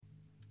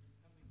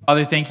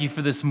Father, thank you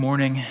for this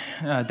morning,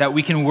 that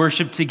we can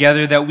worship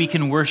together, that we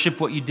can worship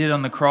what you did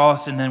on the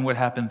cross and then what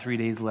happened 3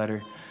 days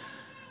later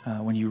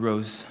when you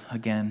rose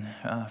again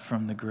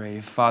from the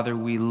grave. Father,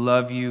 we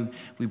love you,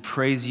 we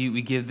praise you,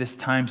 we give this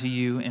time to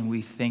you, and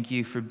we thank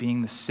you for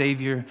being the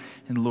Savior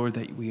and Lord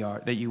that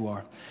you are.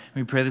 And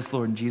we pray this,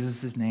 Lord, in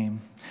Jesus'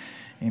 name.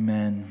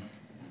 Amen.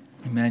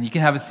 Amen. You can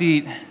have a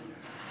seat.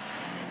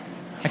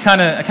 I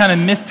kind of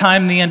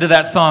mistimed the end of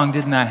that song,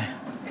 didn't I?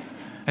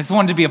 I just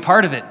wanted to be a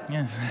part of it.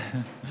 Yeah.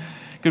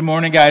 Good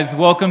morning, guys.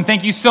 Welcome.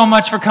 Thank you so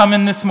much for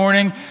coming this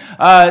morning.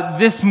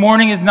 This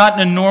morning is not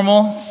a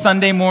normal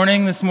Sunday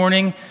morning. This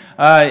morning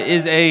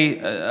is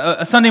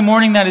a Sunday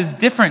morning that is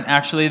different,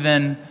 actually,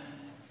 than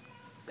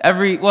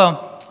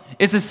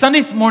it's a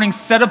Sunday morning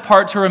set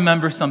apart to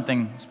remember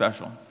something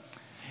special.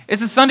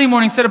 It's a Sunday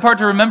morning set apart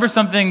to remember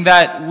something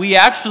that we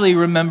actually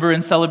remember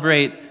and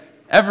celebrate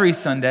every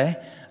Sunday,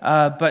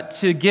 but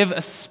to give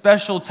a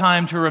special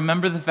time to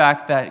remember the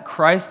fact that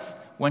Christ,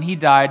 when he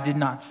died, did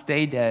not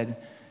stay dead,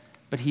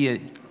 but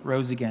he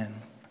rose again.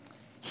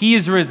 He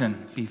is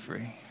risen. Be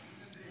free.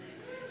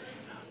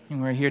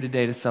 And we're here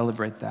today to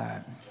celebrate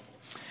that.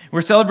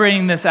 We're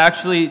celebrating this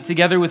actually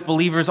together with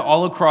believers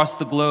all across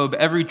the globe,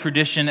 every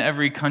tradition,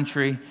 every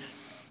country,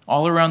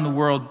 all around the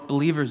world.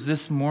 Believers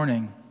this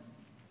morning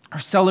are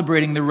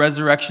celebrating the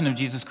resurrection of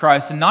Jesus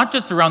Christ, and not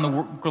just around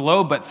the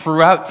globe, but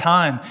throughout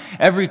time.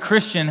 Every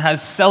Christian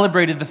has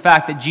celebrated the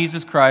fact that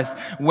Jesus Christ,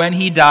 when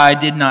he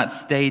died, did not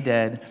stay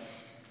dead,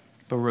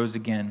 but rose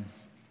again.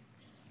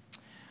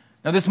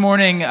 Now this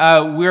morning,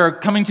 we're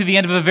coming to the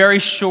end of a very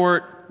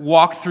short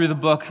walk through the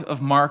book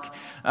of Mark.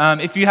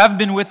 If you have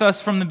been with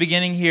us from the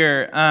beginning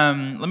here,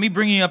 let me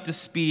bring you up to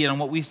speed on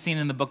what we've seen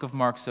in the book of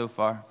Mark so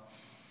far.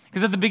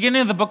 Because at the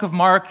beginning of the book of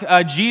Mark,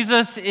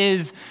 Jesus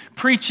is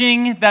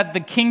preaching that the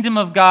kingdom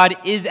of God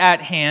is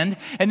at hand,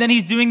 and then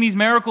he's doing these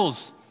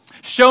miracles,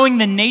 showing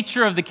the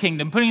nature of the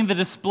kingdom, putting the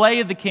display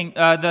of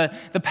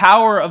the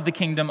power of the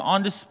kingdom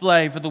on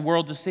display for the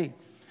world to see,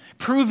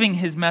 proving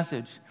his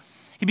message.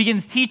 He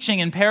begins teaching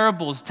in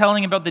parables,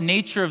 telling about the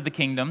nature of the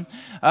kingdom.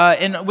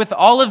 And with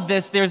all of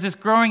this, there's this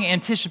growing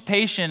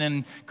anticipation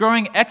and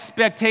growing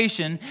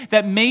expectation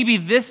that maybe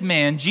this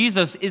man,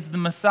 Jesus, is the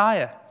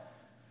Messiah.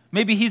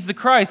 Maybe he's the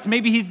Christ.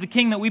 Maybe he's the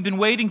king that we've been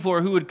waiting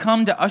for, who would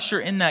come to usher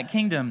in that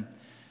kingdom.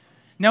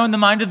 Now, in the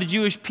mind of the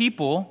Jewish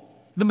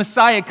people, the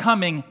Messiah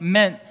coming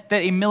meant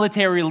that a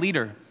military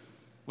leader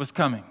was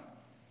coming.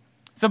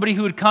 Somebody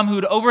who would come, who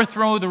would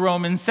overthrow the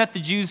Romans, set the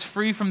Jews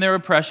free from their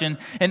oppression,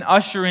 and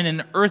usher in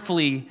an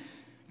earthly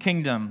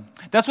kingdom.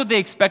 That's what they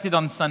expected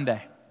on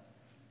Sunday.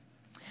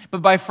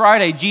 But by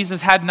Friday,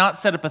 Jesus had not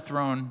set up a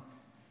throne.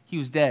 He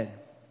was dead.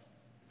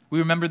 We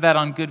remember that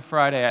on Good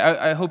Friday.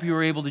 I hope you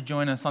were able to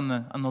join us on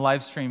the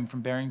live stream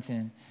from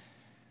Barrington.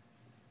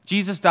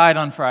 Jesus died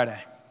on Friday.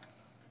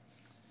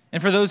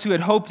 And for those who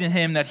had hoped in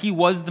him that he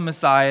was the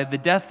Messiah, the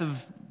death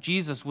of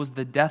Jesus was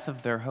the death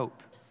of their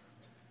hope.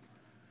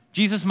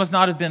 Jesus must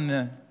not have been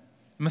the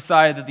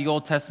Messiah that the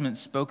Old Testament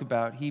spoke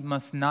about. He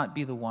must not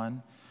be the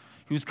one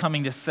who's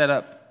coming to set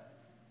up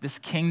this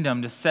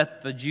kingdom, to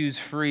set the Jews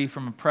free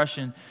from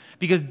oppression,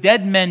 because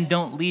dead men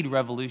don't lead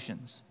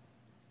revolutions.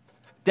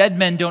 Dead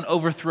men don't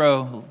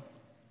overthrow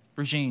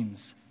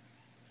regimes.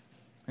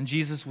 And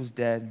Jesus was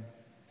dead.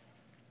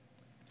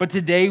 But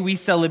today we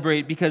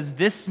celebrate because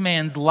this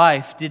man's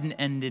life didn't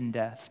end in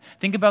death.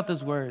 Think about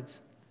those words.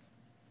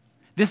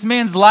 This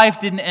man's life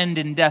didn't end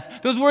in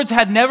death. Those words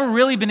had never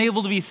really been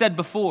able to be said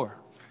before.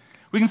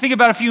 We can think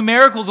about a few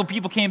miracles where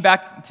people came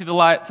back to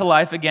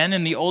life again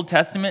in the Old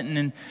Testament and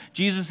in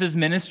Jesus'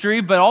 ministry,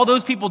 but all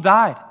those people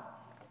died.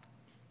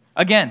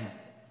 Again,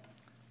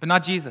 but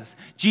not Jesus.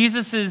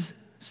 Jesus'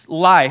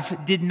 life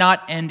did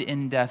not end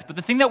in death. But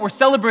the thing that we're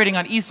celebrating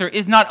on Easter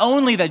is not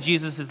only that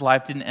Jesus'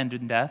 life didn't end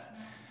in death,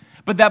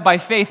 but that by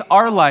faith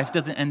our life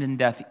doesn't end in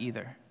death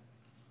either.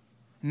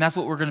 And that's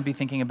what we're going to be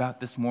thinking about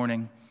this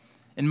morning.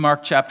 In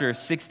Mark chapter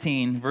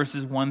 16,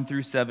 verses 1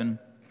 through 7,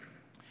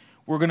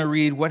 we're going to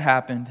read what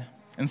happened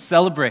and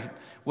celebrate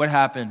what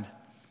happened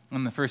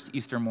on the first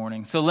Easter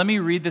morning. So let me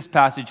read this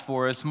passage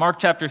for us. Mark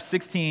chapter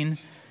 16,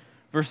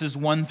 verses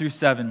 1 through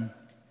 7. And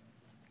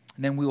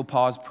then we will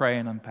pause, pray,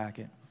 and unpack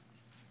it.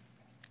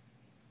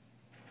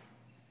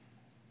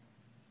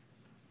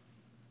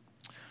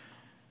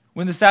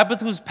 When the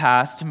Sabbath was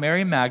past,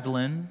 Mary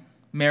Magdalene,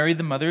 Mary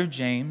the mother of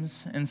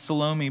James, and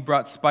Salome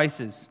brought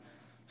spices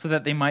so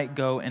that they might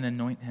go and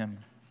anoint him.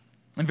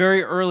 And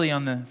very early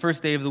on the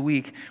first day of the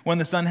week, when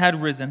the sun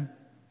had risen,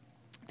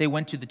 they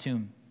went to the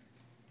tomb.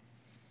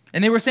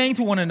 And they were saying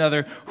to one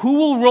another, "Who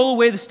will roll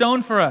away the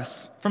stone for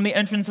us from the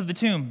entrance of the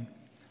tomb?"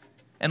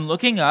 And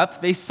looking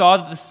up, they saw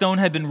that the stone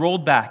had been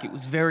rolled back. It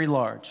was very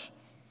large.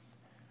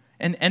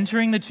 And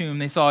entering the tomb,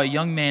 they saw a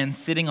young man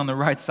sitting on the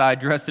right side,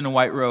 dressed in a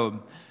white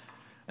robe.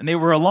 And they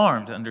were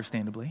alarmed,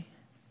 understandably.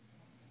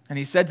 And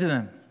he said to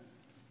them,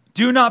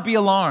 "Do not be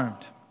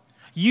alarmed.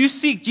 You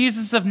seek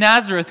Jesus of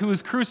Nazareth, who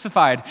was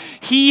crucified.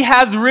 He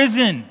has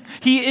risen.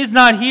 He is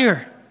not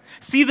here.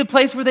 See the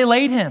place where they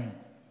laid him.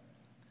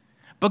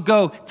 But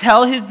go,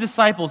 tell his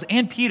disciples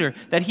and Peter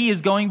that he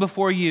is going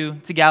before you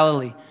to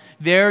Galilee.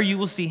 There you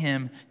will see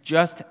him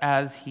just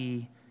as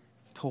he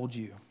told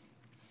you."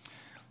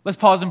 Let's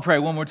pause and pray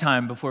one more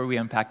time before we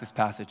unpack this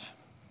passage.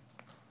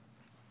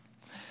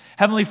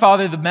 Heavenly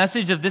Father, the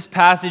message of this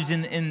passage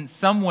in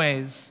some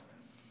ways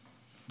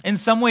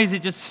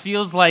it just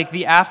feels like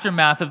the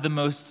aftermath of the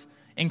most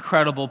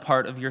incredible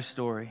part of your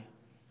story.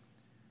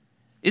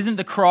 Isn't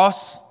the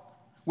cross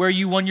where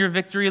you won your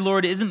victory,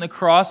 Lord? Isn't the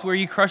cross where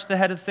you crushed the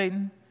head of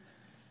Satan?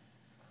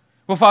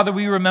 Well, Father,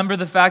 we remember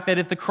the fact that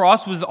if the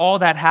cross was all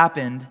that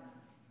happened,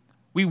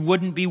 we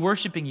wouldn't be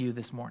worshiping you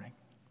this morning.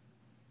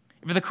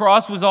 If the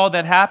cross was all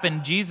that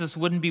happened, Jesus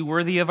wouldn't be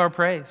worthy of our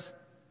praise.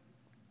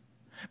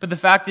 But the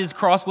fact is,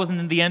 cross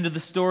wasn't the end of the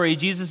story.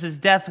 Jesus'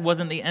 death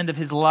wasn't the end of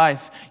his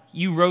life.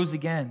 You rose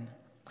again.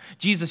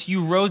 Jesus,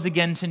 you rose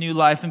again to new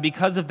life, and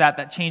because of that,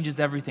 that changes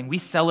everything. We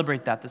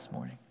celebrate that this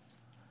morning.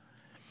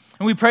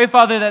 And we pray,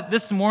 Father, that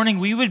this morning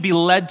we would be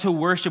led to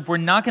worship. We're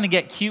not going to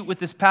get cute with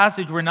this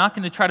passage. We're not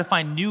going to try to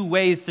find new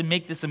ways to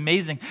make this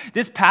amazing.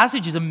 This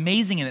passage is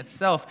amazing in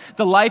itself.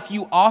 The life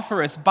you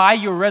offer us by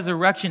your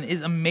resurrection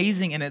is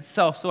amazing in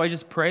itself. So I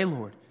just pray,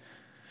 Lord,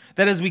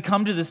 that as we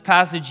come to this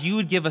passage, you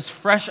would give us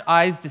fresh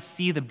eyes to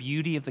see the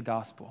beauty of the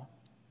gospel.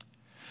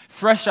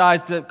 Fresh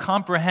eyes to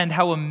comprehend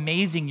how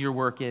amazing your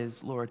work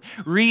is, Lord.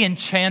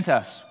 Re-enchant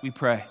us, we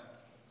pray,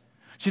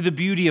 to the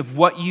beauty of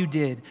what you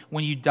did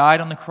when you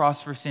died on the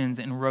cross for sins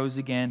and rose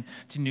again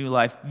to new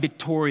life,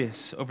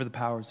 victorious over the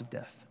powers of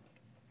death.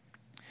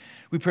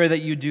 We pray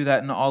that you do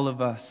that in all of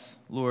us,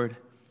 Lord,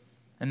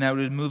 and that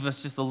would move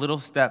us just a little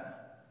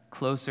step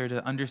closer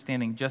to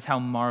understanding just how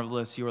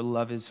marvelous your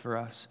love is for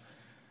us,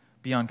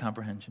 beyond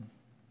comprehension.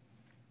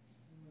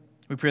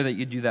 We pray that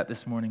you do that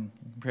this morning.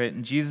 We pray it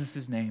in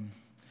Jesus' name.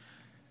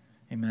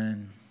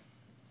 Amen.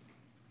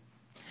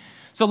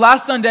 So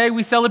last Sunday,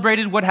 we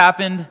celebrated what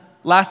happened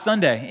last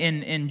Sunday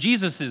in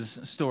Jesus'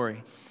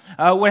 story.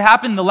 What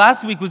happened the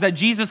last week was that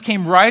Jesus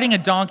came riding a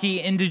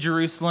donkey into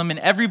Jerusalem, and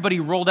everybody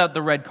rolled out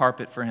the red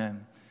carpet for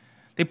him.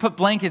 They put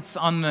blankets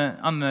on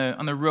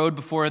the road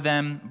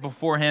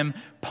before him,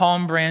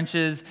 palm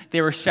branches.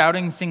 They were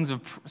shouting songs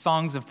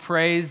of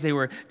praise. They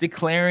were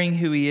declaring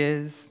who he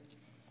is.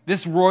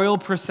 This royal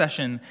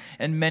procession,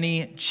 and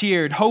many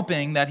cheered,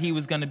 hoping that he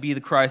was going to be the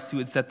Christ who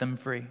would set them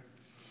free.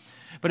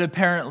 But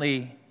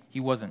apparently, he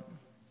wasn't.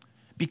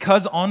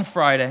 Because on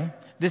Friday,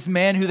 this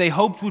man who they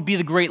hoped would be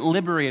the great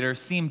liberator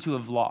seemed to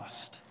have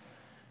lost.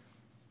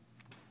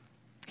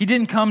 He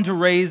didn't come to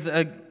raise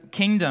a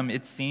kingdom,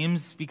 it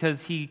seems,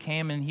 because he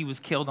came and he was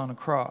killed on a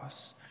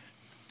cross.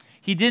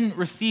 He didn't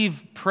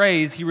receive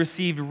praise, he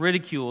received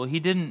ridicule. He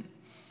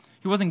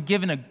wasn't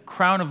given a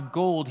crown of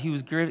gold, he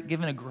was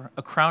given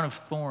a crown of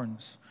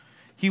thorns.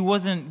 He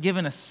wasn't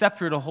given a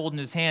scepter to hold in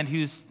his hand,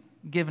 he was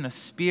given a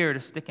spear to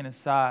stick in his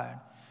side.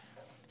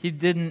 He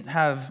didn't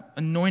have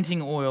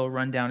anointing oil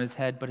run down his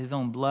head, but his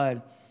own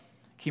blood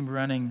came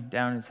running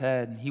down his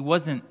head. He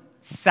wasn't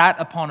sat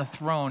upon a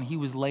throne, he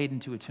was laid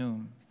into a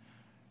tomb.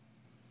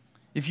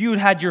 If you had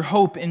had your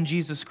hope in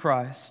Jesus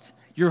Christ,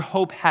 your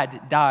hope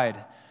had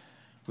died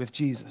with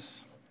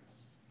Jesus.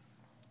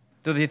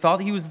 Though they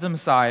thought he was the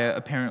Messiah,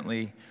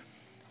 apparently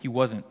he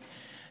wasn't.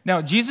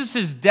 Now,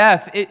 Jesus'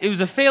 death, it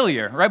was a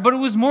failure, right? But it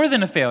was more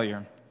than a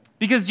failure.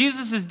 Because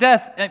Jesus'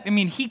 death,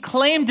 he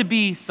claimed to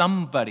be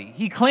somebody.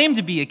 He claimed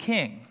to be a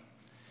king.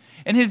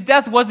 And his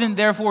death wasn't,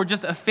 therefore,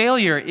 just a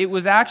failure. It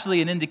was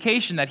actually an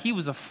indication that he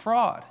was a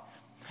fraud.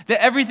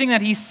 That everything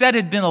that he said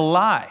had been a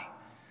lie.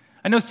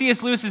 I know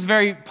C.S. Lewis is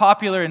very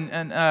popular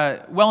and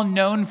well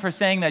known for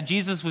saying that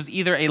Jesus was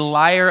either a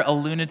liar, a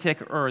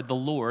lunatic, or the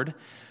Lord.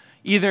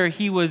 Either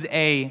he was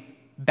a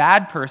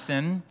bad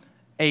person,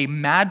 a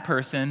mad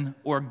person,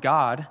 or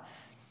God.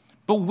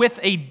 But with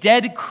a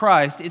dead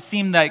Christ, it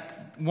seemed like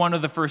one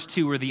of the first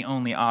two were the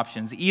only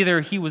options.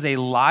 Either he was a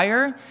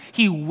liar,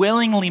 he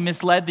willingly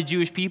misled the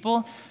Jewish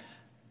people,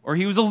 or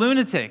he was a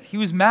lunatic, he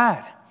was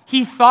mad.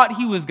 He thought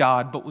he was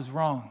God, but was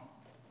wrong.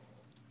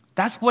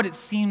 That's what it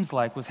seems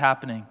like was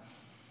happening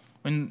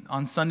when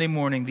on Sunday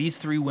morning these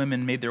three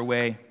women made their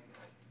way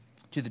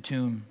to the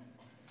tomb.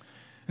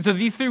 And so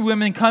these three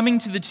women coming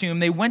to the tomb,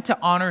 they went to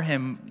honor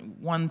him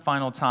one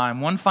final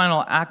time, one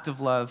final act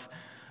of love,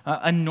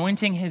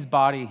 anointing his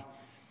body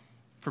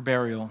for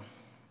burial.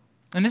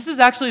 And this is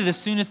actually the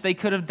soonest they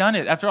could have done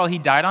it. After all, he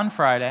died on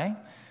Friday.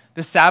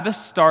 The Sabbath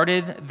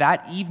started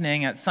that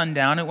evening at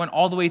sundown. It went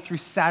all the way through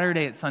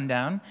Saturday at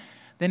sundown.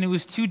 Then it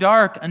was too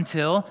dark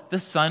until the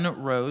sun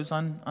rose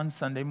on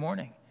Sunday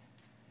morning.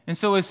 And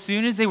so as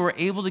soon as they were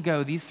able to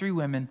go, these three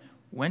women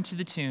went to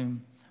the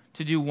tomb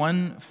to do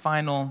one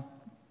final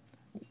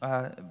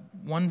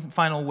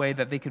way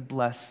that they could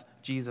bless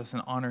Jesus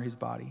and honor his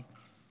body.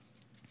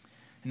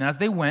 And as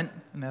they went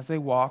and as they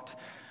walked,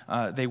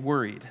 they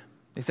worried.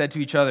 They said to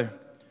each other,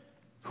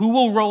 "Who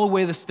will roll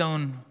away the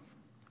stone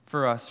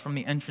for us from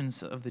the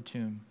entrance of the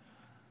tomb?"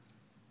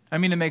 It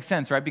makes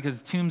sense, right?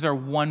 Because tombs are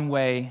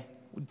one-way.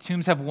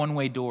 Tombs have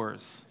one-way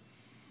doors.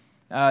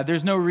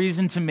 There's no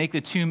reason to make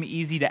the tomb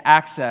easy to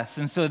access.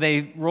 And so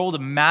they rolled a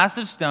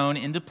massive stone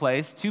into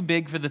place, too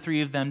big for the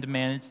three of them to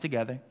manage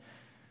together,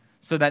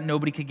 so that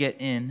nobody could get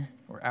in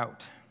or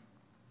out.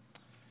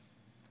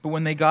 But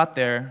when they got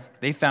there,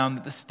 they found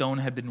that the stone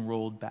had been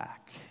rolled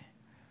back.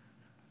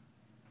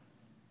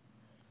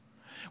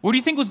 What do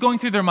you think was going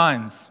through their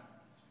minds?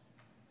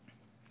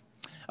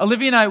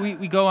 Olivia and I,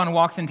 we go on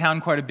walks in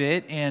town quite a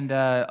bit, and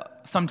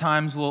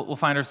sometimes we'll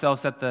find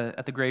ourselves at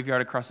the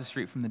graveyard across the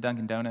street from the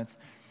Dunkin' Donuts.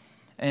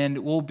 And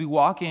we'll be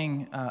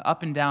walking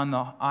up and down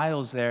the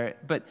aisles there.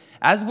 But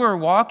as we're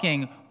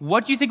walking,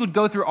 what do you think would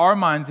go through our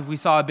minds if we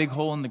saw a big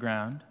hole in the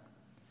ground?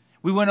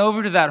 We went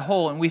over to that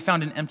hole, and we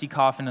found an empty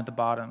coffin at the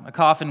bottom, a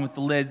coffin with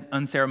the lid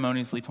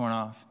unceremoniously torn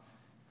off.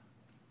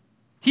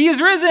 He is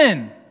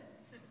risen!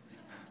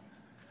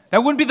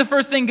 That wouldn't be the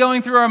first thing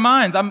going through our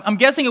minds. I'm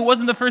guessing it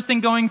wasn't the first thing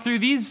going through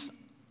these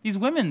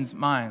women's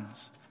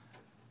minds.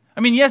 I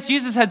mean, yes,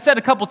 Jesus had said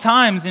a couple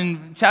times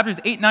in chapters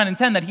 8, 9, and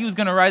 10 that he was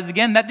going to rise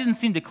again. That didn't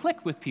seem to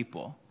click with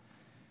people.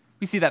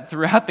 We see that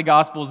throughout the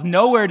Gospels.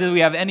 Nowhere do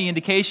we have any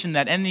indication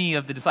that any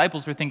of the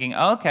disciples were thinking,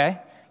 oh, okay,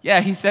 yeah,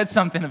 he said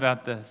something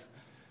about this.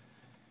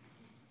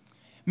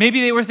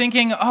 Maybe they were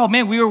thinking, oh,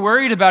 man, we were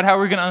worried about how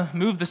we're going to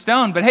move the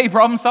stone, but hey,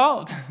 problem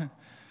solved.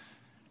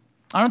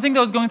 I don't think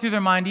that was going through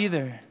their mind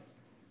either.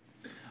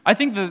 I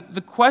think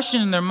the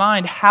question in their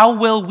mind, how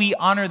will we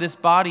honor this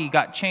body,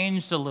 got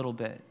changed a little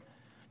bit.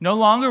 No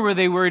longer were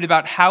they worried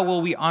about how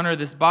will we honor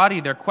this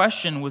body. Their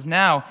question was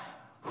now,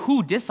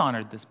 who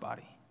dishonored this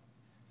body?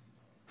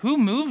 Who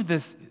moved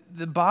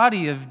the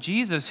body of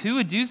Jesus? Who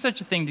would do such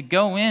a thing to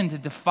go in to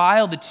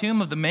defile the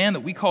tomb of the man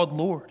that we called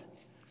Lord?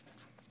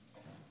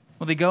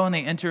 Well, they go and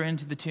they enter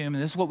into the tomb,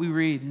 and this is what we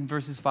read in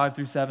verses 5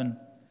 through 7.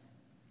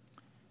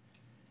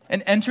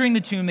 And entering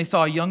the tomb, they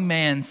saw a young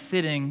man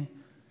sitting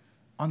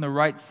on the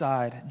right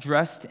side,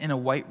 dressed in a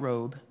white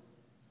robe,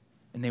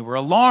 and they were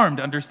alarmed,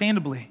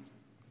 understandably.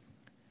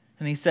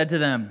 And he said to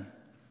them,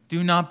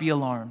 "Do not be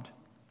alarmed.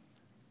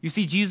 You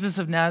seek Jesus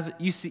of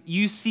Nazareth,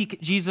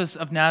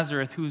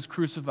 who is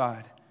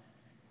crucified.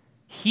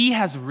 He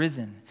has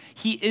risen.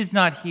 He is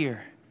not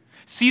here.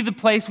 See the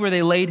place where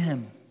they laid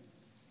him.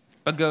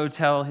 But go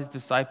tell his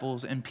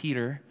disciples and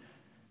Peter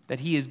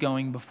that he is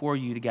going before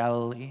you to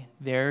Galilee.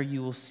 There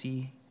you will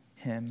see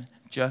him,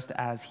 just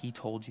as he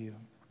told you."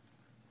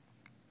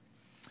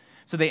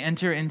 So they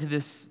enter into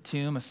this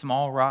tomb, a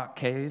small rock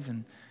cave,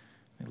 and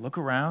they look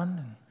around,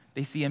 and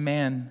they see a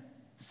man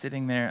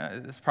sitting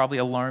there. It's probably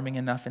alarming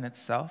enough in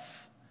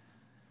itself.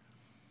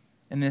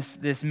 And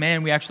this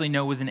man we actually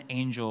know was an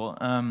angel.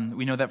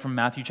 We know that from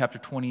Matthew chapter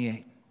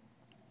 28.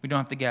 We don't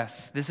have to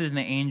guess. This is an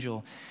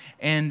angel.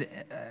 And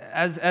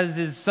as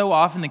is so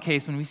often the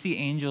case when we see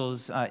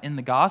angels in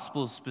the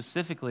Gospels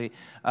specifically,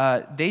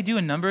 they do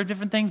a number of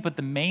different things, but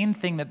the main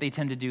thing that they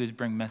tend to do is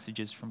bring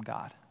messages from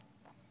God.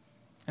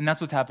 And that's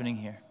what's happening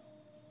here.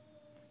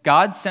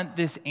 God sent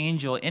this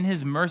angel in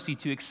his mercy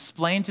to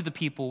explain to the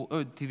people,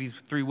 to these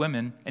three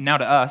women, and now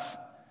to us,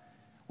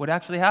 what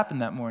actually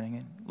happened that morning.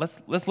 And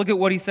let's look at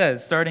what he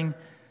says, starting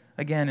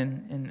again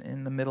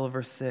in the middle of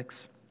verse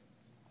 6.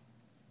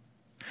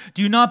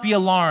 "Do not be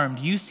alarmed.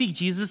 You seek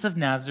Jesus of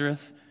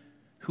Nazareth,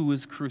 who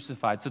was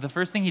crucified." So the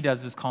first thing he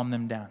does is calm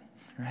them down,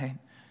 right?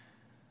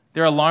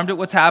 They're alarmed at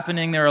what's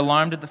happening. They're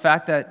alarmed at the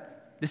fact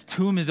that this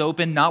tomb is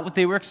open, not what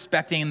they were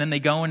expecting, and then they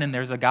go in and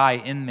there's a guy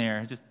in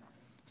there. Just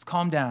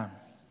calm down.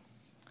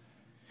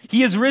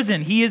 "He is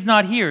risen. He is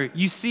not here.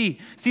 You see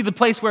the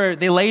place where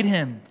they laid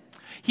him."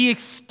 He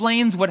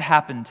explains what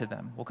happened to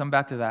them. We'll come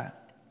back to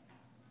that.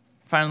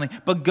 Finally,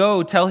 "But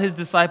go tell his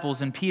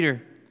disciples and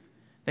Peter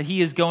that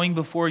he is going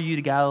before you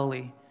to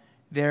Galilee.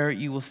 There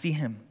you will see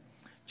him,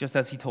 just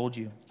as he told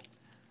you."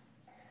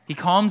 He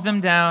calms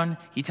them down.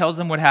 He tells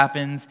them what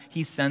happens.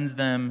 He sends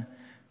them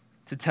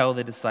to tell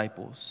the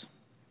disciples.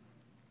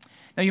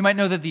 Now, you might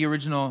know that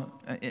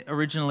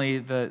originally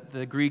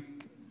the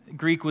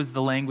Greek was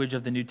the language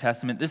of the New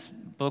Testament. This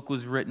book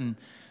was written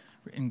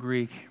in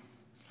Greek.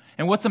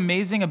 And what's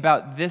amazing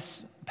about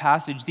this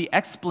passage, the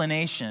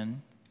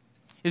explanation,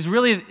 is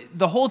really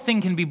the whole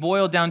thing can be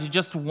boiled down to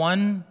just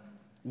one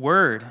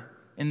word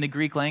in the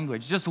Greek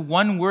language. Just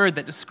one word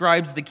that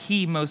describes the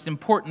key, most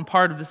important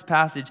part of this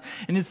passage.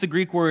 And it's the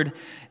Greek word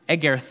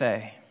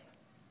egerthe.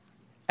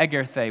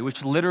 Egerthe,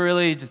 which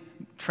literally just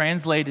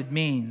translated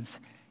means,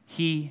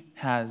 "He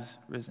has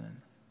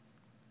risen."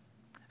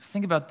 Just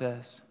think about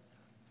this.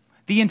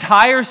 The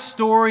entire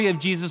story of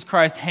Jesus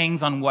Christ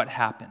hangs on what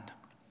happened.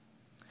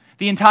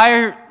 The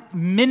entire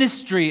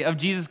ministry of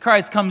Jesus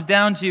Christ comes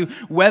down to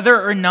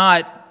whether or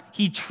not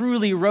he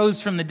truly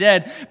rose from the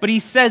dead. But he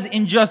says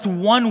in just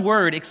one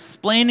word,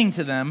 explaining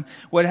to them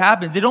what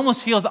happens. It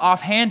almost feels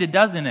offhanded,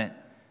 doesn't it?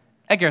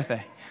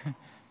 Egerthe.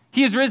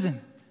 He is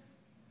risen.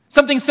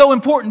 Something so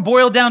important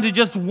boiled down to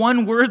just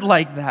one word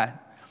like that.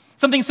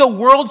 Something so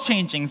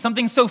world-changing,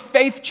 something so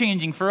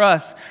faith-changing for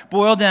us,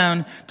 boiled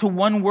down to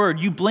one word.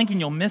 You blink and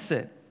you'll miss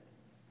it.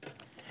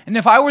 And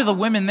if I were the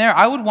women there,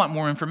 I would want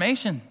more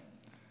information.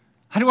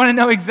 I'd want to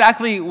know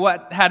exactly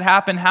what had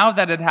happened, how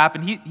that had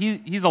happened.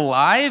 He's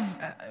alive?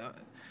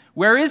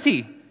 Where is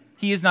he?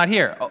 He is not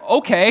here.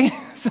 Okay,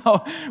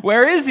 so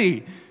where is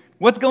he?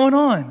 What's going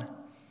on?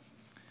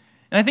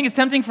 And I think it's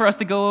tempting for us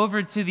to go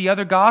over to the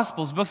other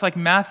Gospels, books like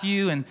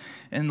Matthew and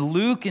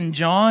Luke and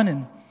John,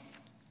 and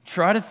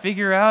try to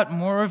figure out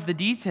more of the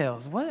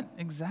details. What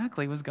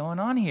exactly was going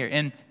on here?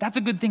 And that's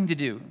a good thing to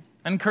do.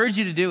 I encourage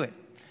you to do it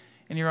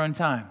in your own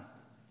time.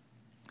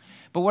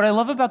 But what I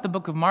love about the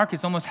book of Mark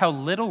is almost how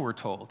little we're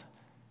told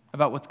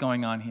about what's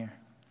going on here.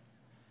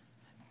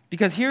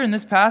 Because here in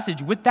this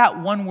passage, with that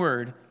one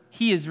word,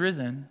 he is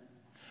risen,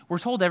 we're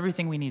told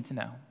everything we need to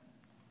know.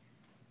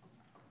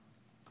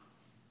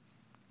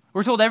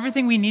 We're told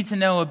everything we need to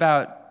know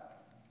about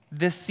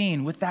this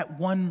scene with that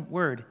one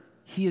word,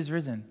 he is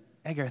risen,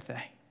 egerthe.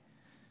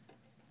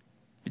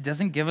 It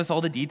doesn't give us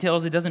all the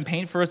details. It doesn't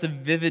paint for us a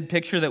vivid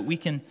picture that we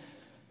can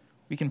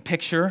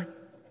picture.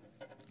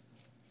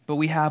 But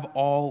we have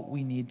all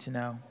we need to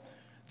know.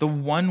 The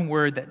one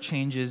word that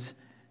changes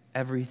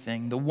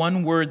everything. The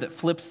one word that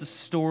flips the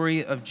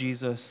story of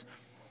Jesus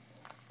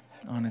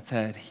on its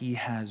head. He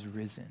has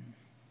risen.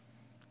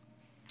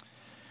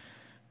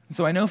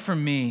 So I know for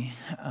me,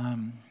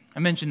 I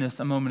mentioned this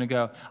a moment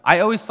ago, I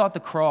always thought the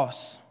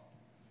cross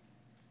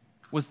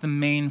was the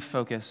main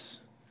focus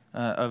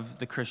of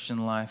the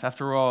Christian life.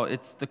 After all,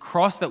 it's the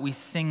cross that we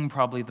sing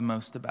probably the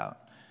most about,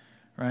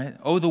 right?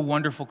 Oh, the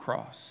wonderful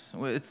cross.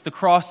 It's the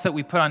cross that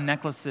we put on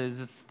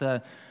necklaces. It's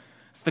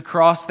the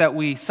cross that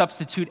we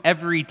substitute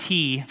every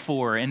T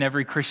for in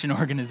every Christian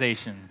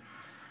organization.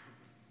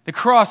 The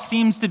cross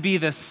seems to be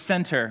the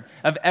center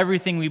of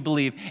everything we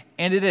believe,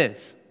 and it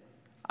is.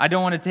 I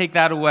don't want to take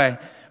that away.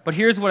 But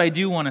here's what I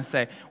do want to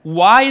say.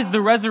 Why is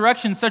the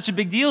resurrection such a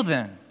big deal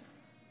then?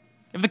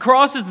 If the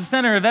cross is the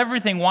center of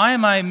everything, why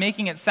am I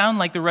making it sound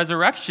like the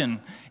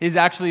resurrection is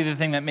actually the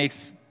thing that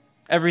makes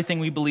everything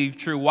we believe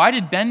true? Why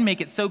did Ben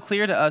make it so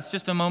clear to us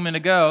just a moment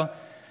ago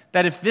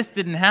that if this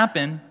didn't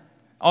happen,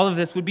 all of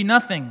this would be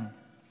nothing?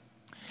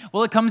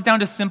 Well, it comes down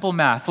to simple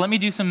math. Let me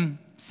do some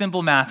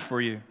simple math for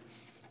you.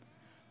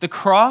 The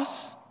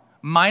cross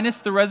minus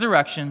the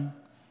resurrection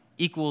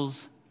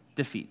equals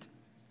defeat.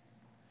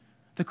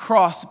 The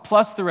cross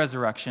plus the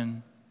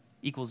resurrection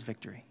equals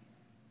victory.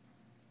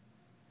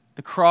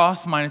 The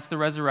cross minus the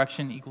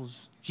resurrection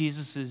equals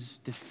Jesus'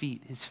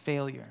 defeat, his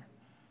failure.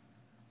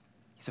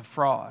 He's a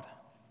fraud.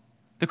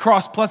 The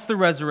cross plus the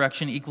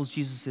resurrection equals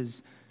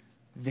Jesus'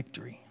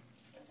 victory.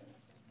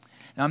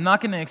 Now, I'm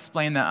not going to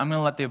explain that. I'm going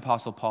to let the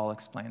Apostle Paul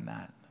explain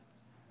that.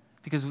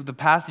 Because the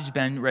passage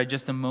Ben read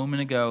just a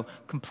moment ago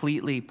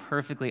completely,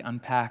 perfectly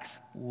unpacks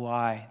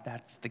why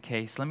that's the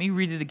case. Let me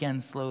read it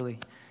again slowly.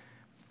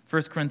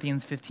 1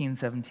 Corinthians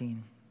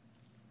 15:17.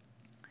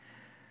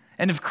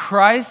 And if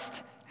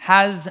Christ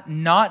has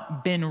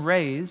not been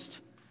raised,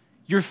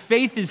 your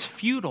faith is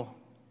futile,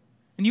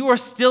 and you are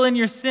still in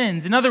your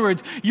sins. In other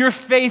words, your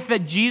faith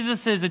that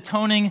Jesus'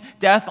 atoning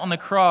death on the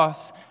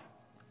cross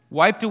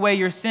wiped away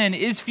your sin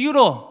is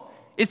futile.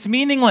 It's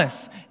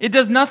meaningless. It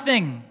does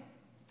nothing.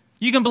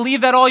 You can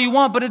believe that all you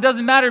want, but it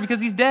doesn't matter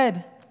because he's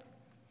dead.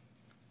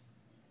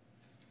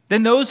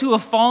 Then those who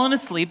have fallen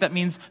asleep, that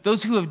means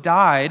those who have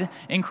died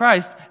in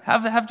Christ,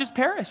 have just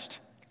perished.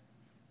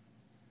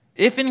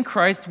 If in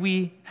Christ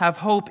we have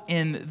hope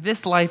in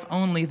this life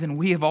only, then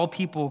we of all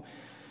people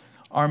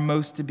are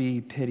most to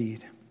be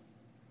pitied.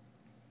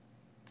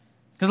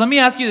 Because let me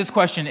ask you this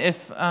question.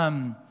 If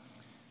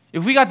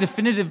we got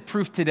definitive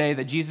proof today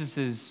that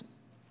Jesus'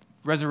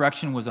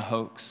 resurrection was a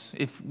hoax,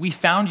 if we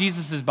found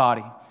Jesus'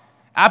 body,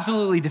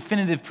 absolutely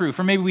definitive proof,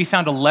 or maybe we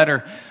found a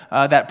letter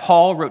that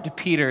Paul wrote to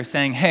Peter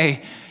saying,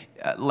 hey,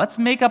 let's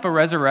make up a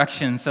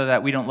resurrection so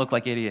that we don't look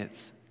like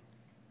idiots.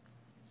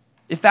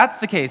 If that's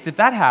the case, if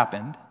that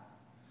happened,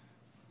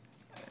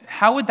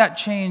 how would that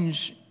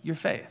change your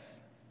faith?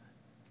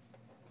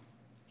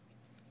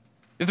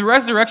 If the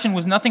resurrection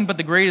was nothing but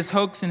the greatest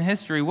hoax in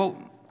history,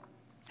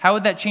 how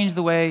would that change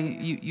the way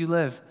you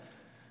live?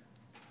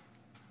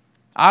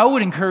 I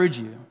would encourage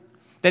you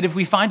that if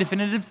we find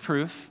definitive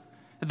proof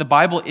that the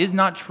Bible is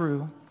not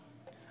true,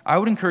 I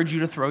would encourage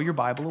you to throw your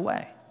Bible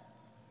away.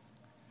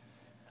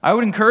 I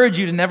would encourage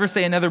you to never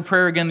say another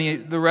prayer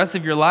again the rest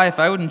of your life.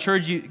 I would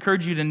encourage you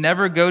to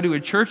never go to a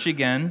church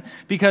again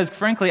because,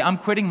 frankly, I'm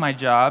quitting my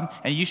job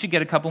and you should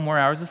get a couple more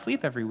hours of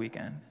sleep every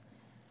weekend.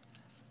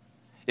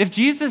 If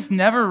Jesus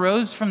never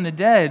rose from the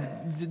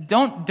dead,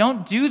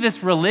 don't do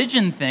this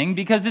religion thing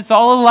because it's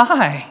all a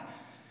lie.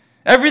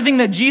 Everything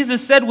that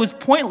Jesus said was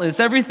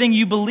pointless. Everything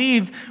you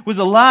believed was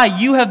a lie.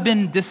 You have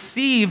been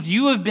deceived.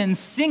 You have been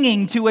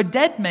singing to a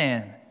dead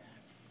man.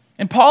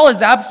 And Paul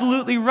is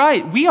absolutely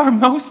right. We are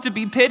most to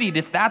be pitied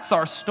if that's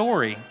our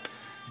story.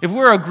 If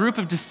we're a group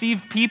of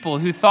deceived people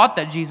who thought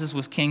that Jesus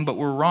was king but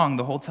were wrong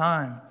the whole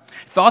time.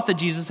 Thought that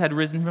Jesus had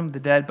risen from the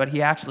dead but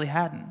he actually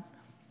hadn't.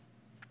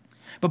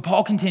 But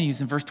Paul continues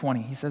in verse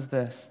 20. He says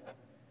this.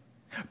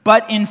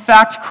 But in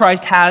fact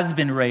Christ has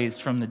been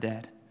raised from the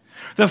dead,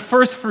 the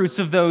first fruits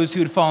of those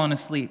who had fallen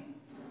asleep.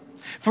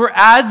 For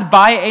as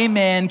by a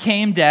man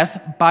came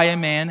death, by a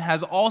man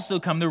has also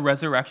come the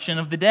resurrection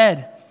of the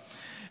dead.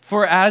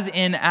 For as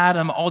in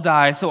Adam all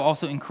die, so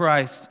also in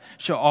Christ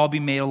shall all be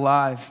made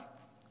alive.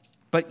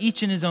 but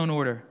each in his own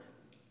order.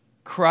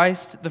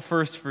 Christ the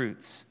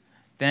firstfruits,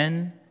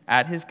 then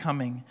at his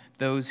coming,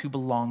 those who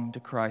belong to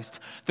Christ.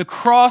 The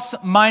cross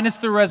minus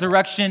the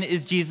resurrection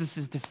is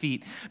Jesus'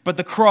 defeat, but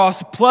the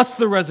cross plus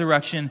the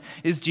resurrection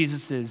is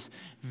Jesus'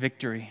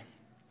 victory.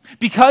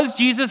 Because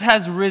Jesus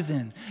has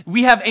risen,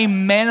 we have a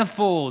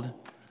manifold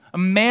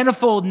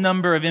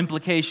number of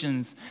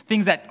implications,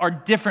 things that are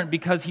different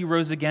because he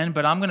rose again,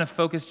 but I'm going to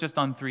focus just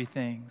on three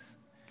things.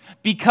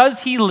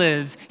 Because he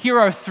lives, here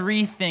are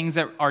three things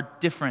that are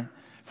different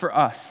for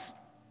us.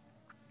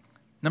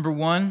 Number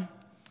one,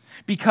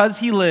 because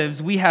he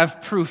lives, we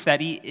have proof that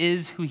he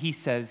is who he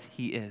says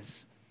he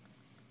is.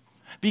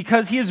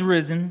 Because he has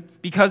risen,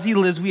 because he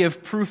lives, we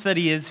have proof that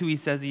he is who he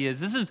says he is.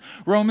 This is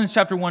Romans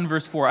chapter 1,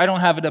 verse 4. I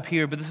don't have it up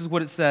here, but this is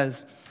what it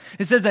says.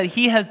 It says that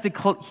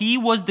he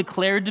was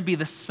declared to be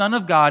the Son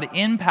of God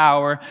in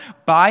power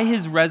by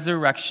his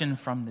resurrection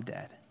from the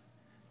dead.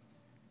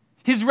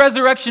 His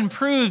resurrection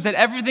proves that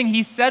everything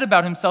he said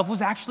about himself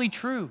was actually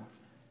true.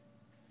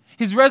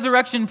 His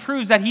resurrection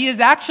proves that he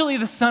is actually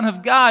the Son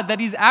of God, that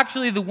he's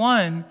actually the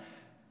one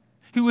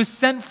who was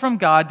sent from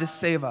God to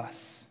save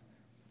us.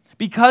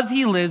 Because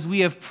he lives,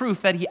 we have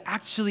proof that he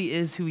actually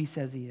is who he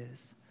says he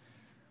is.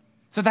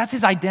 So that's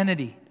his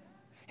identity.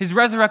 His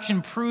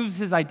resurrection proves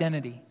his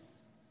identity.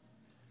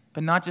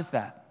 But not just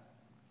that.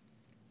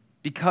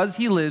 Because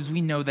he lives, we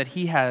know that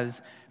he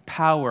has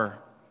power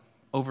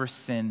over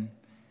sin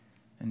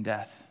and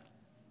death.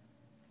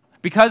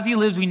 Because he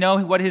lives, we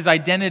know what his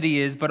identity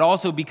is, but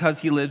also because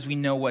he lives, we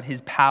know what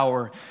his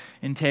power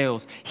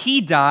entails.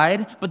 He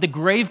died, but the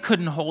grave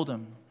couldn't hold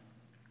him.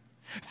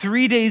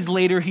 3 days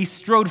later, he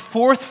strode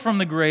forth from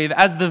the grave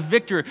as the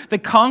victor, the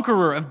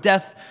conqueror of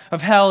death,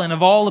 of hell, and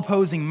of all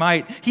opposing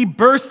might. He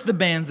burst the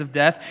bands of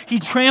death. He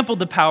trampled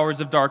the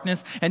powers of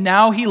darkness, and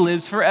now he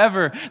lives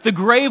forever. The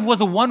grave was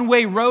a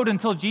one-way road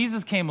until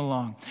Jesus came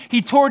along.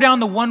 He tore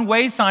down the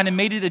one-way sign and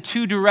made it a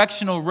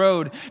two-directional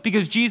road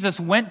because Jesus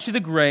went to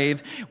the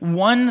grave,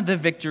 won the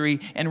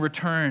victory, and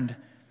returned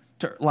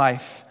to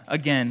life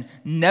again,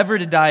 never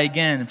to die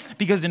again.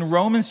 Because in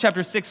Romans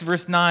chapter 6,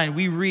 verse 9,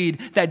 we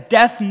read that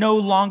death no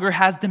longer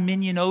has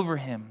dominion over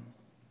him.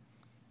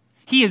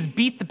 He has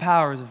beat the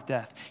powers of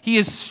death. He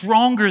is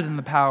stronger than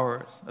the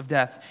powers of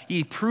death.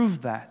 He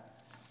proved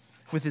that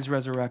with his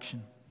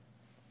resurrection.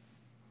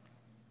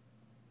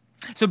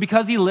 So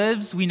because he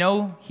lives, we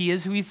know he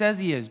is who he says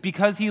he is.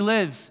 Because he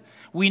lives,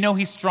 we know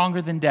he's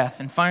stronger than death.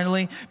 And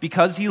finally,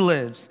 because he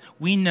lives,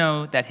 we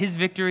know that his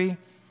victory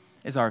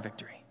is our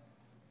victory.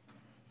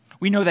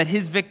 We know that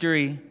his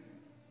victory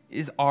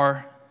is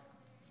our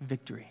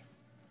victory.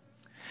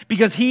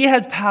 Because he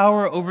has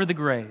power over the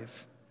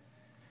grave.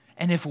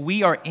 And if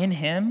we are in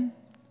him,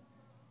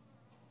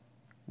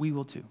 we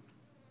will too.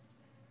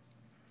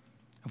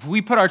 If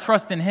we put our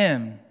trust in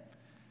him,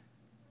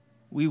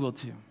 we will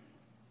too.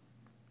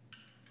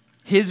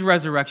 His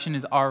resurrection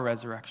is our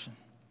resurrection.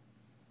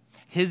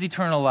 His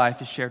eternal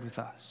life is shared with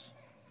us.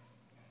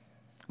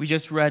 We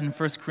just read in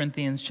 1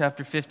 Corinthians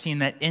chapter 15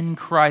 that in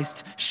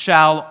Christ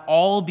shall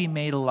all be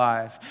made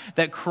alive.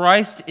 That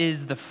Christ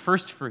is the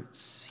first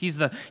fruits. He's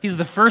the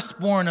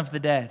firstborn of the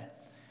dead.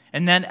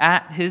 And then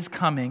at his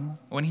coming,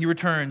 when he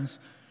returns,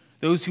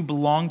 those who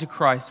belong to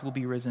Christ will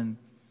be risen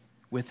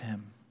with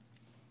him.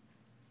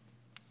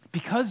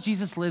 Because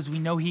Jesus lives, we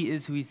know he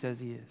is who he says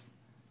he is.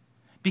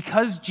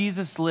 Because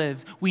Jesus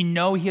lives, we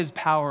know he has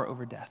power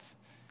over death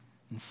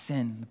and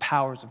sin, the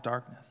powers of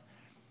darkness.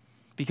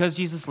 Because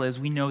Jesus lives,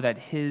 we know that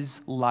his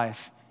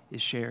life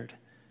is shared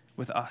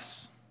with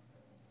us.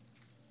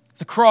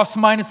 The cross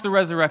minus the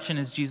resurrection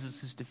is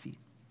Jesus' defeat.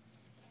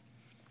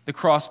 The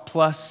cross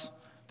plus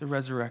the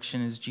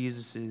resurrection is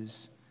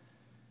Jesus'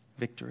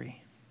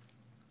 victory.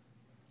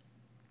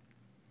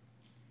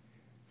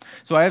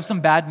 So I have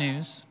some bad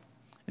news,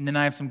 and then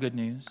I have some good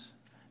news,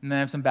 and then I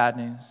have some bad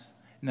news,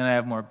 and then I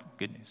have more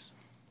good news.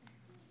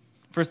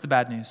 First, the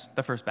bad news,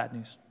 the first bad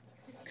news.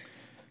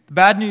 The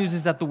bad news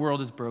is that the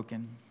world is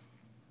broken.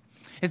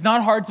 It's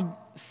not hard to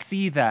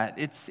see that.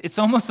 It's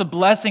almost a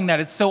blessing that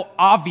it's so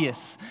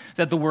obvious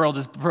that the world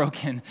is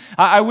broken.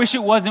 I wish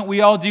it wasn't. We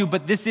all do,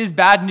 but this is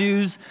bad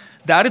news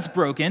that it's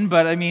broken.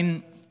 But I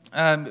mean,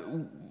 but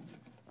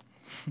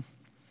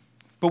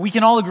we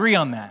can all agree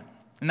on that,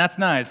 and that's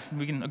nice.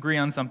 We can agree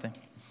on something.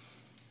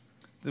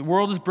 The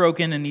world is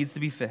broken and needs to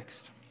be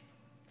fixed.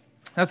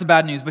 That's the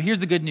bad news. But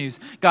here's the good news: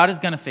 God is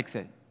going to fix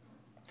it.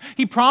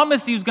 He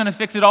promised he was going to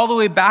fix it all the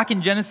way back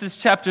in Genesis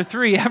chapter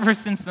 3, ever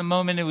since the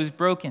moment it was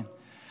broken.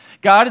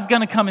 God is going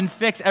to come and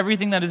fix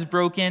everything that is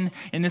broken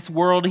in this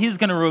world. He's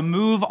going to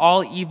remove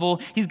all evil.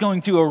 He's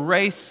going to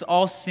erase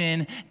all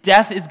sin.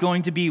 Death is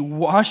going to be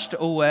washed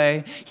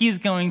away. He's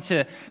going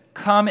to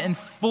come and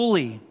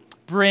fully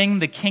bring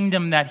the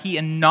kingdom that he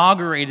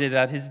inaugurated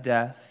at his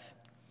death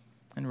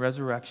and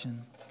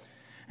resurrection.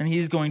 And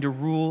he's going to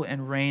rule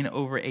and reign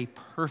over a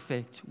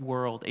perfect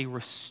world, a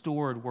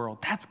restored world.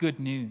 That's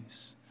good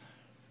news.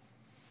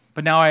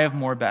 But now I have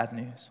more bad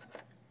news.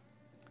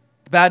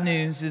 Bad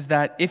news is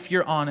that if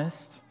you're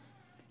honest,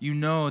 you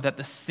know that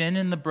the sin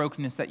and the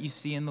brokenness that you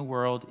see in the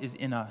world is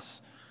in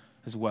us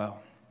as well.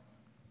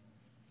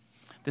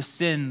 the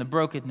sin, the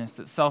brokenness,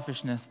 the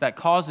selfishness that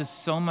causes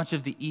so much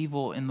of the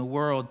evil in the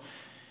world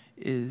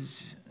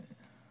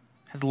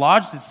has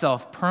lodged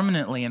itself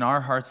permanently in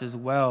our hearts as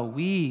well.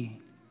 We,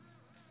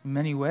 in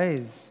many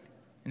ways,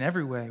 in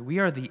every way, we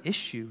are the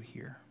issue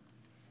here.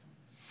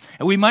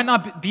 And we might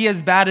not be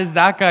as bad as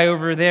that guy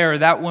over there or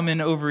that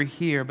woman over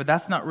here, but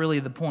that's not really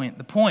the point.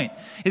 The point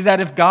is that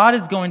if God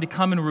is going to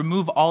come and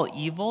remove all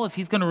evil, if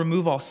he's going to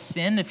remove all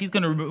sin, if he's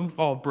going to remove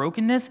all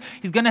brokenness,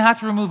 he's going to have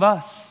to remove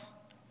us.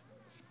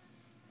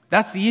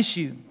 That's the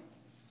issue.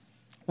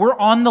 We're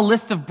on the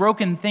list of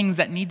broken things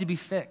that need to be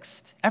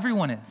fixed.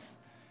 Everyone is,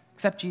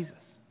 except Jesus.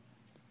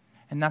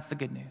 And that's the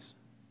good news.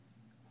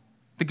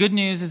 The good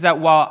news is that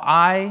while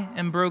I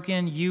am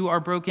broken, you are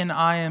broken,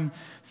 I am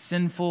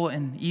sinful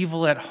and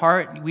evil at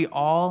heart, we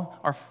all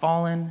are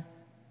fallen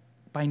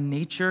by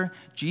nature,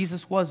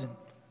 Jesus wasn't.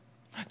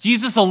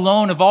 Jesus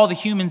alone of all the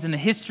humans in the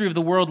history of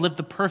the world lived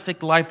the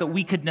perfect life that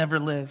we could never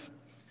live.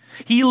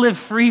 He lived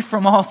free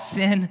from all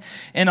sin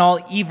and all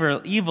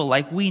evil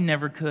like we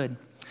never could.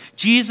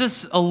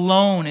 Jesus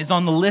alone is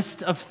on the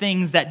list of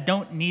things that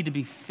don't need to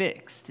be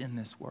fixed in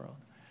this world.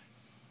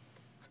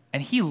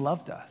 And he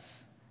loved us.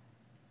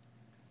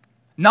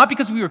 Not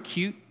because we were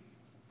cute,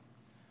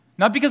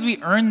 not because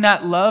we earned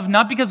that love,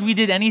 not because we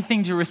did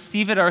anything to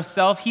receive it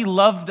ourselves. He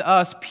loved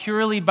us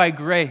purely by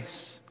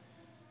grace.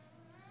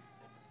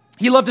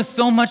 He loved us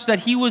so much that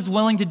he was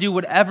willing to do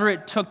whatever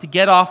it took to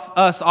get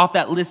us off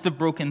that list of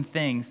broken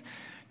things,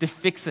 to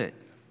fix it,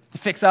 to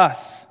fix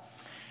us.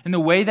 And the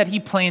way that he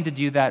planned to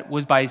do that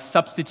was by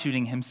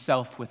substituting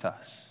himself with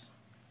us,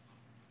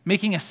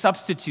 making a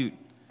substitute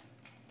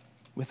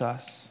with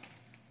us.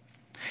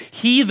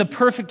 He, the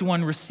perfect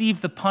one,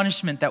 received the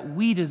punishment that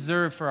we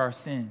deserve for our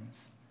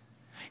sins.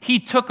 He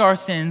took our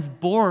sins,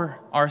 bore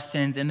our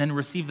sins, and then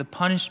received the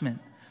punishment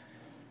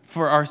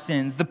for our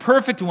sins. The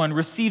perfect one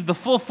received the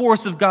full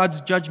force of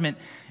God's judgment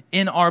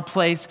in our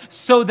place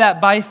so that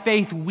by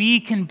faith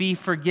we can be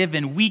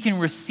forgiven. We can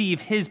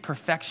receive his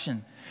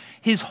perfection,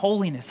 his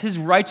holiness, his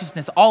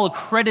righteousness, all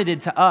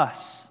accredited to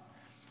us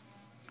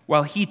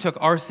while he took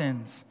our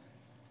sins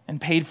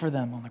and paid for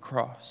them on the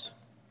cross.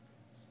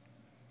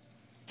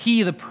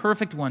 He, the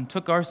perfect one,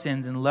 took our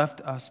sins and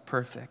left us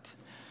perfect.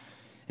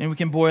 And we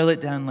can boil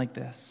it down like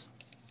this.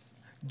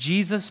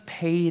 Jesus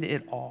paid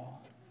it all.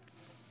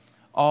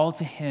 All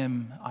to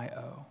him I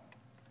owe.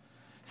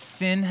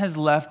 Sin has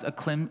left a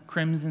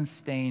crimson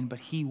stain, but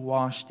he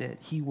washed it.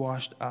 He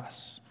washed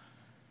us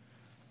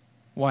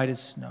white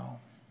as snow.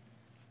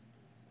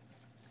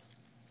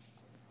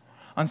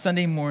 On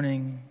Sunday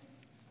morning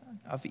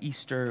of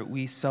Easter,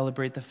 we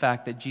celebrate the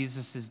fact that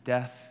Jesus'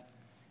 death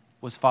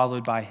was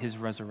followed by his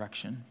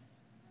resurrection.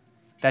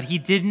 That he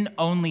didn't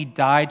only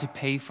die to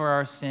pay for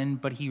our sin,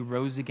 but he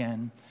rose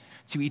again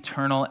to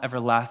eternal,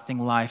 everlasting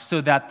life, so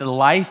that the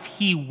life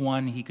he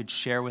won, he could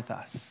share with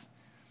us.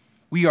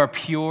 We are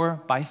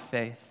pure by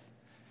faith,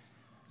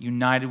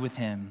 united with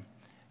him,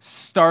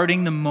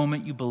 starting the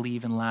moment you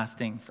believe and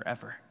lasting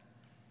forever.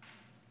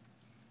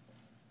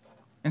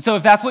 And so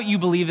if that's what you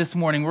believe this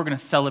morning, we're going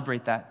to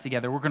celebrate that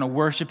together. We're going to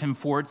worship him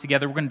for it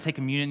together. We're going to take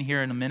communion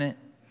here in a minute.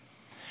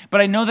 But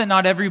I know that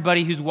not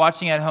everybody who's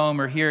watching at home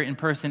or here in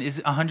person is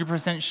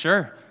 100%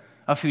 sure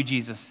of who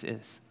Jesus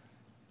is.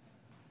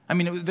 I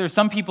mean, there's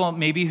some people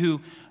maybe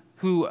who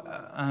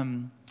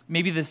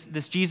maybe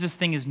this Jesus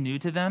thing is new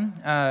to them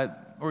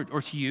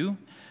or to you.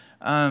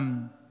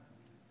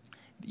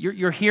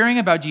 You're hearing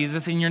about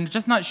Jesus and you're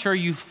just not sure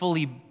you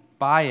fully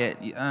buy it.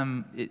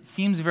 It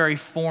seems very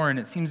foreign.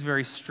 It seems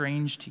very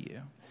strange to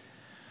you.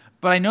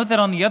 But I know that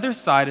on the other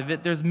side of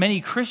it, there's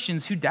many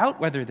Christians who doubt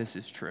whether this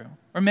is true.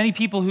 Or many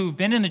people who've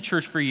been in the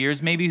church for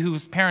years, maybe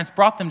whose parents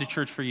brought them to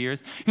church for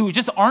years, who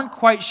just aren't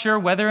quite sure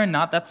whether or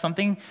not that's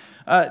something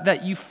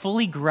that you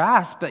fully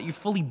grasp, that you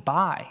fully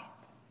buy.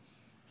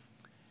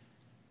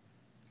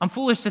 I'm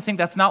foolish to think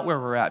that's not where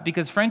we're at,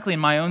 because frankly, in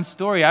my own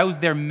story, I was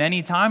there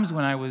many times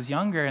when I was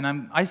younger,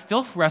 and I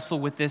still wrestle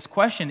with this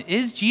question.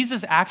 Is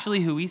Jesus actually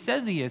who he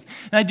says he is?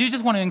 And I do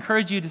just want to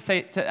encourage you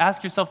to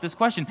ask yourself this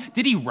question.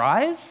 Did he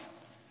rise?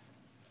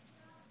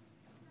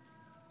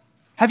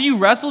 Have you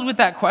wrestled with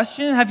that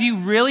question? Have you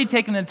really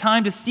taken the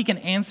time to seek an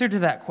answer to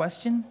that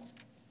question?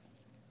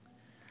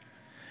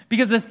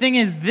 Because the thing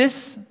is,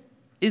 this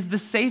is the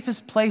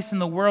safest place in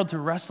the world to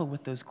wrestle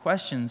with those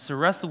questions, to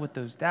wrestle with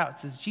those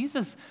doubts. Is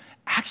Jesus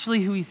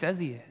actually who he says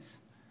he is?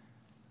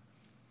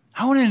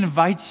 I want to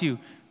invite you,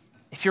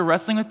 if you're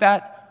wrestling with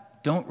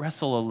that, don't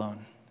wrestle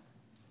alone.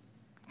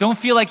 Don't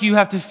feel like you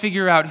have to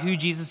figure out who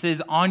Jesus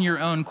is on your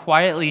own,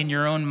 quietly in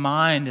your own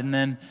mind, and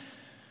then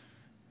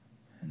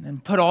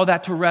put all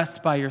that to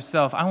rest by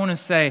yourself. I want to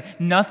say,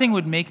 nothing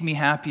would make me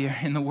happier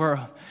in the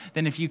world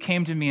than if you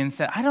came to me and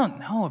said, I don't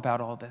know about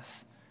all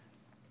this.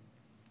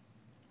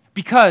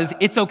 Because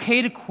it's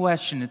okay to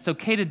question, it's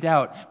okay to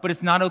doubt, but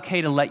it's not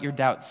okay to let your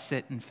doubt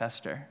sit and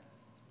fester.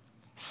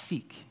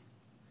 Seek.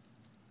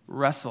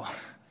 Wrestle.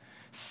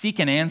 Seek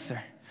an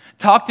answer.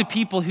 Talk to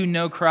people who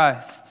know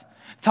Christ.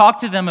 Talk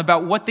to them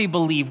about what they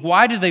believe.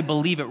 Why do they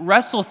believe it?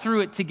 Wrestle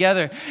through it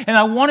together. And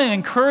I want to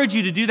encourage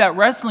you to do that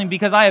wrestling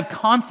because I have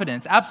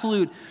confidence,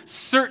 absolute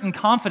certain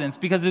confidence,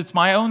 because it's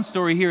my own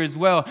story here as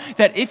well,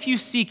 that if you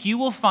seek, you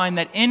will find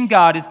that in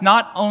God is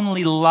not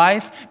only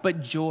life,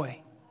 but joy.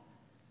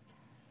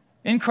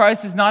 In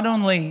Christ is not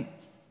only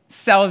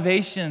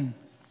salvation,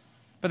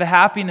 but the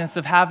happiness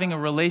of having a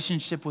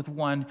relationship with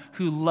one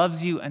who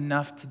loves you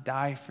enough to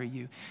die for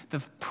you.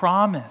 The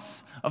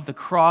promise of the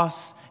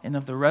cross and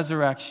of the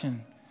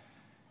resurrection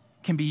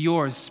can be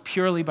yours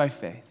purely by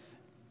faith.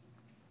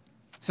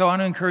 So I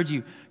want to encourage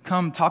you,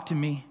 come talk to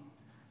me.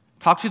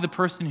 Talk to the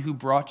person who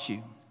brought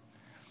you.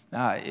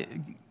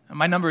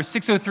 My number is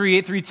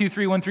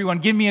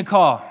 603-832-3131. Give me a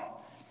call.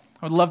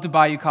 I would love to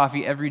buy you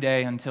coffee every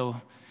day until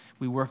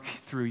we work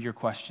through your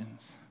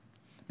questions.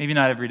 Maybe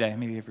not every day,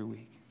 maybe every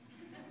week.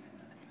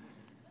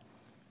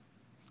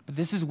 But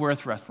this is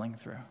worth wrestling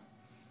through.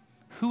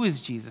 Who is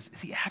Jesus?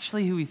 Is he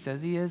actually who he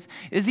says he is?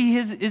 Is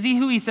he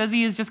who he says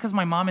he is just because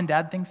my mom and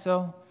dad think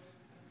so?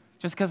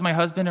 Just because my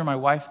husband or my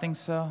wife thinks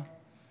so?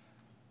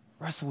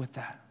 Wrestle with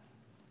that.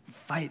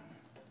 Fight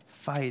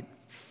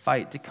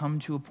to come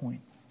to a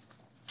point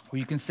where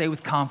you can say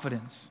with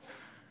confidence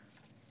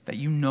that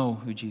you know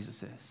who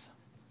Jesus is.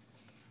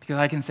 Because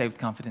I can say with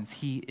confidence,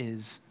 he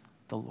is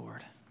the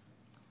Lord.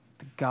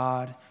 The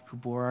God who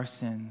bore our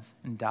sins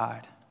and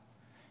died,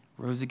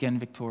 rose again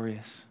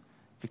victorious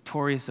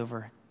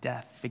over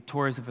death,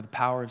 victorious over the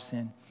power of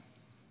sin,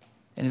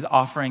 and is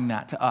offering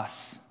that to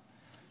us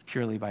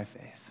purely by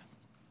faith.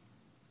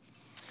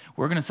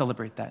 We're going to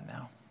celebrate that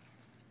now.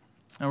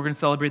 And we're going to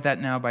celebrate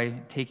that now by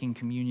taking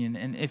communion.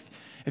 And if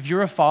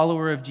you're a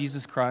follower of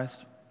Jesus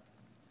Christ,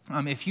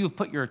 if you have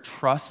put your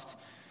trust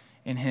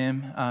in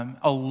him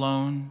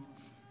alone,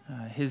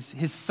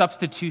 his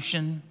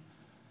substitution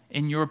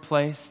in your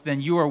place, then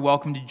you are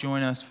welcome to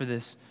join us for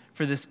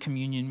this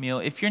communion meal.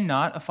 If you're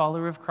not a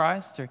follower of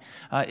Christ, or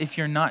if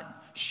you're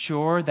not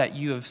sure that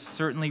you have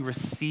certainly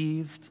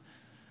received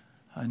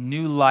a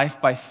new life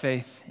by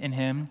faith in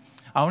him,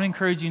 I want to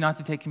encourage you not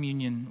to take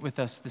communion with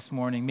us this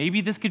morning. Maybe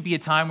this could be a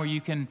time where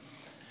you can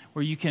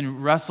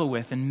wrestle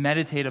with and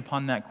meditate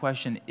upon that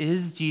question.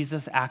 Is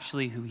Jesus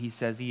actually who he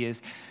says he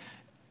is?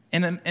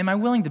 And am I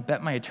willing to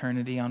bet my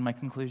eternity on my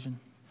conclusion?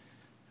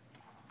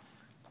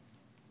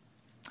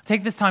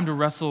 Take this time to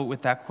wrestle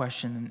with that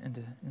question and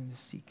to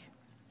seek.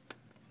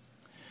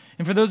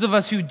 And for those of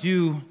us who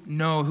do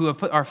know, who have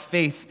put our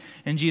faith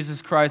in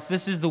Jesus Christ,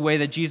 this is the way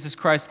that Jesus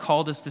Christ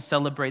called us to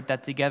celebrate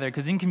that together.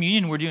 Because in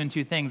communion, we're doing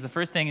two things. The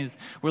first thing is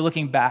we're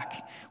looking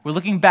back. We're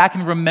looking back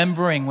and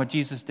remembering what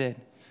Jesus did.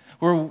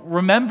 We're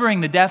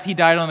remembering the death he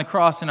died on the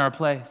cross in our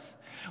place.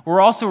 We're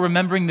also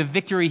remembering the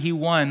victory he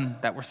won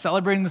that we're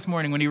celebrating this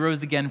morning when he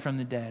rose again from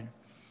the dead.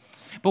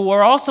 But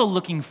we're also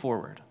looking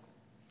forward.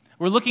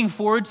 We're looking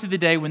forward to the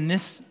day when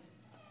this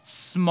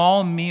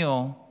small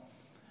meal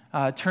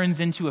turns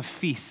into a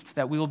feast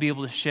that we will be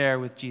able to share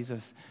with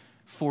Jesus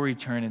for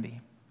eternity.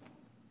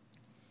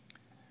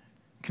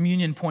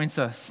 Communion points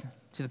us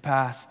to the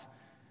past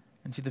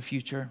and to the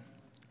future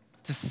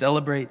to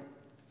celebrate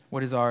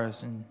what is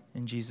ours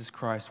in Jesus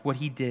Christ, what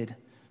he did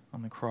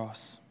on the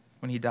cross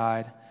when he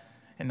died,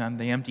 and on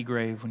the empty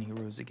grave when he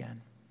rose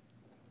again.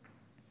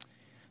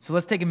 So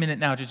let's take a minute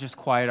now to just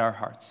quiet our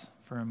hearts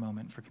for a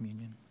moment for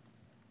communion.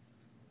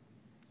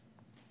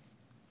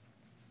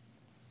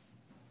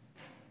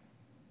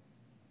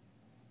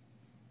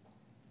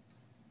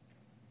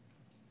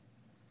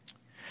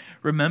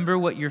 Remember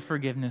what your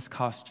forgiveness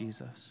cost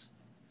Jesus.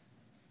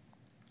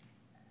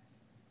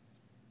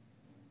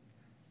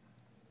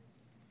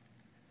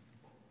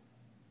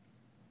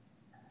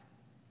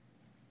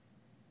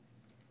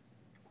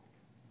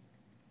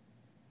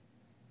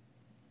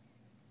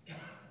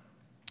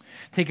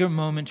 Take a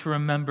moment to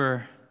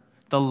remember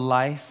the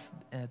life,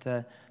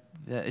 the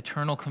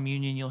eternal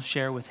communion you'll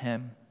share with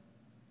him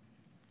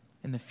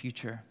in the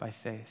future by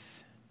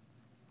faith.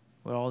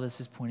 What all this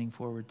is pointing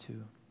forward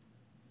to.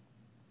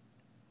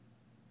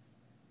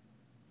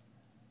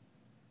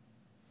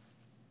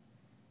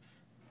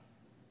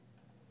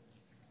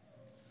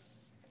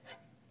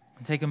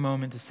 And take a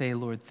moment to say,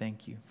 Lord,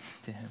 thank you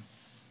to him.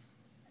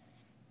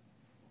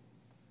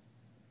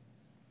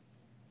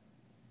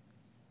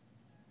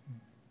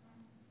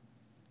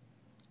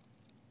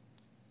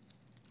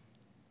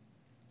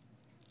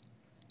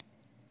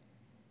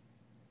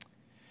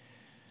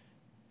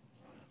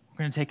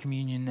 We're going to take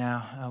communion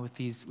now with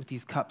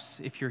these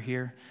cups. If you're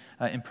here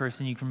in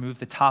person, you can remove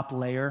the top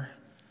layer,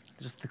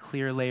 just the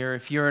clear layer.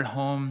 If you're at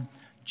home,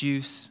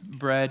 juice,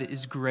 bread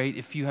is great.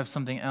 If you have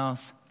something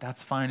else,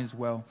 that's fine as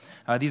well.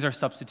 These are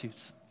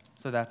substitutes,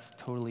 so that's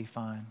totally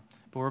fine.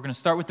 But we're going to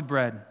start with the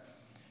bread.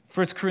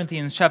 1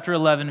 Corinthians chapter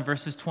 11,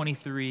 verses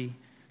 23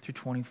 through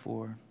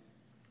 24.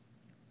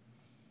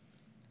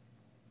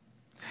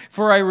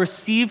 For I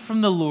received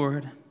from the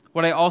Lord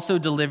what I also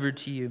delivered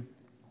to you,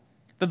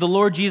 that the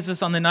Lord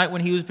Jesus, on the night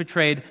when he was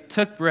betrayed,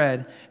 took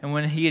bread, and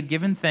when he had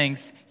given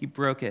thanks, he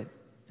broke it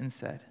and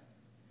said,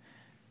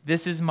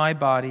 "This is my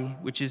body,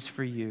 which is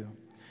for you.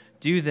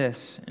 Do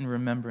this in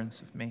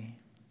remembrance of me."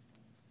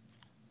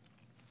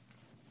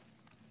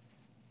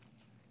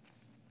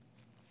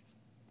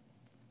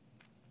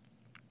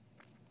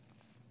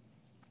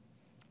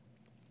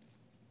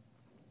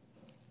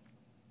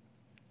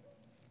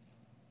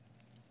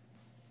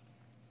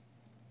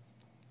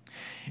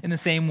 In the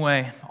same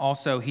way,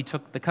 also, he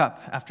took the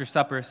cup after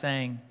supper,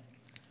 saying,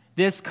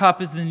 "This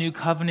cup is the new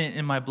covenant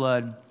in my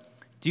blood.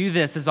 Do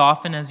this as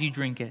often as you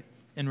drink it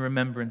in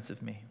remembrance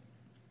of me."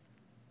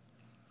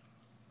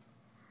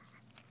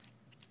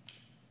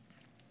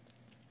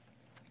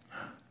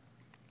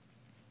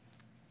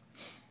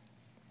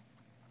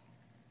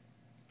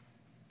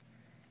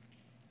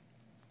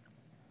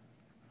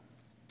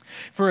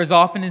 For as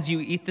often as you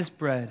eat this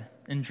bread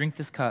and drink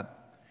this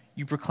cup,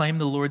 you proclaim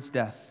the Lord's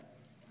death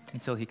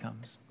until he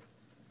comes.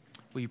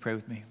 Will you pray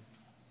with me?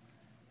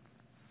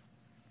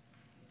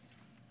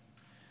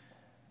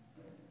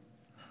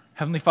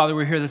 Heavenly Father,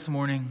 we're here this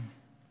morning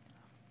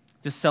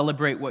to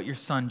celebrate what your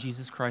Son,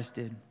 Jesus Christ,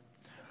 did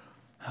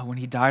when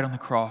he died on the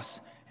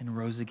cross and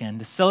rose again,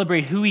 to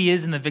celebrate who he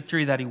is and the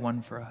victory that he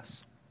won for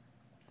us.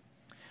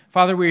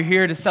 Father, we're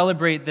here to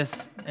celebrate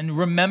this and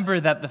remember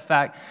that the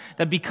fact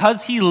that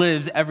because he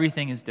lives,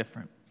 everything is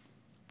different.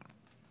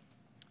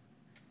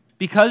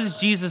 Because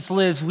Jesus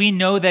lives, we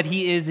know that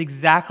he is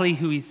exactly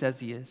who he says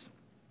he is.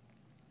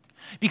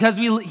 Because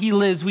he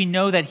lives, we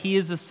know that he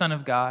is the Son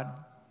of God.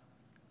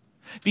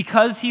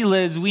 Because he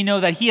lives, we know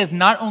that he has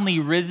not only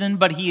risen,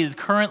 but he is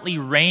currently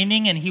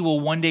reigning and he will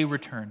one day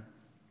return.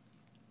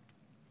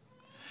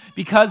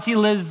 Because he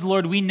lives,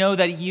 Lord, we know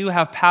that you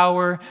have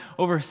power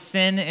over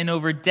sin and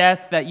over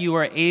death, that you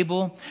are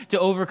able to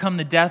overcome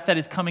the death that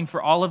is coming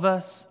for all of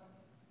us.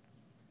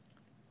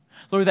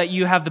 Lord, that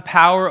you have the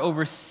power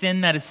over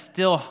sin that is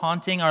still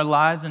haunting our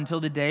lives until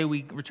the day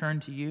we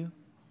return to you.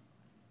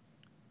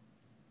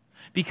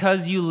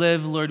 Because you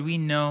live, Lord, we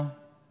know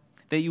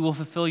that you will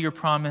fulfill your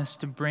promise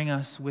to bring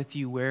us with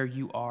you where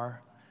you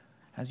are,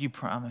 as you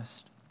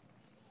promised.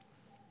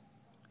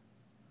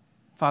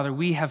 Father,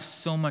 we have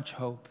so much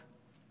hope.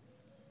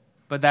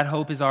 But that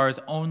hope is ours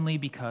only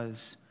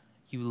because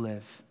you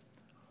live.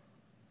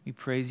 We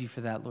praise you for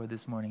that, Lord,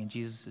 this morning. In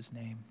Jesus'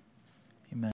 name.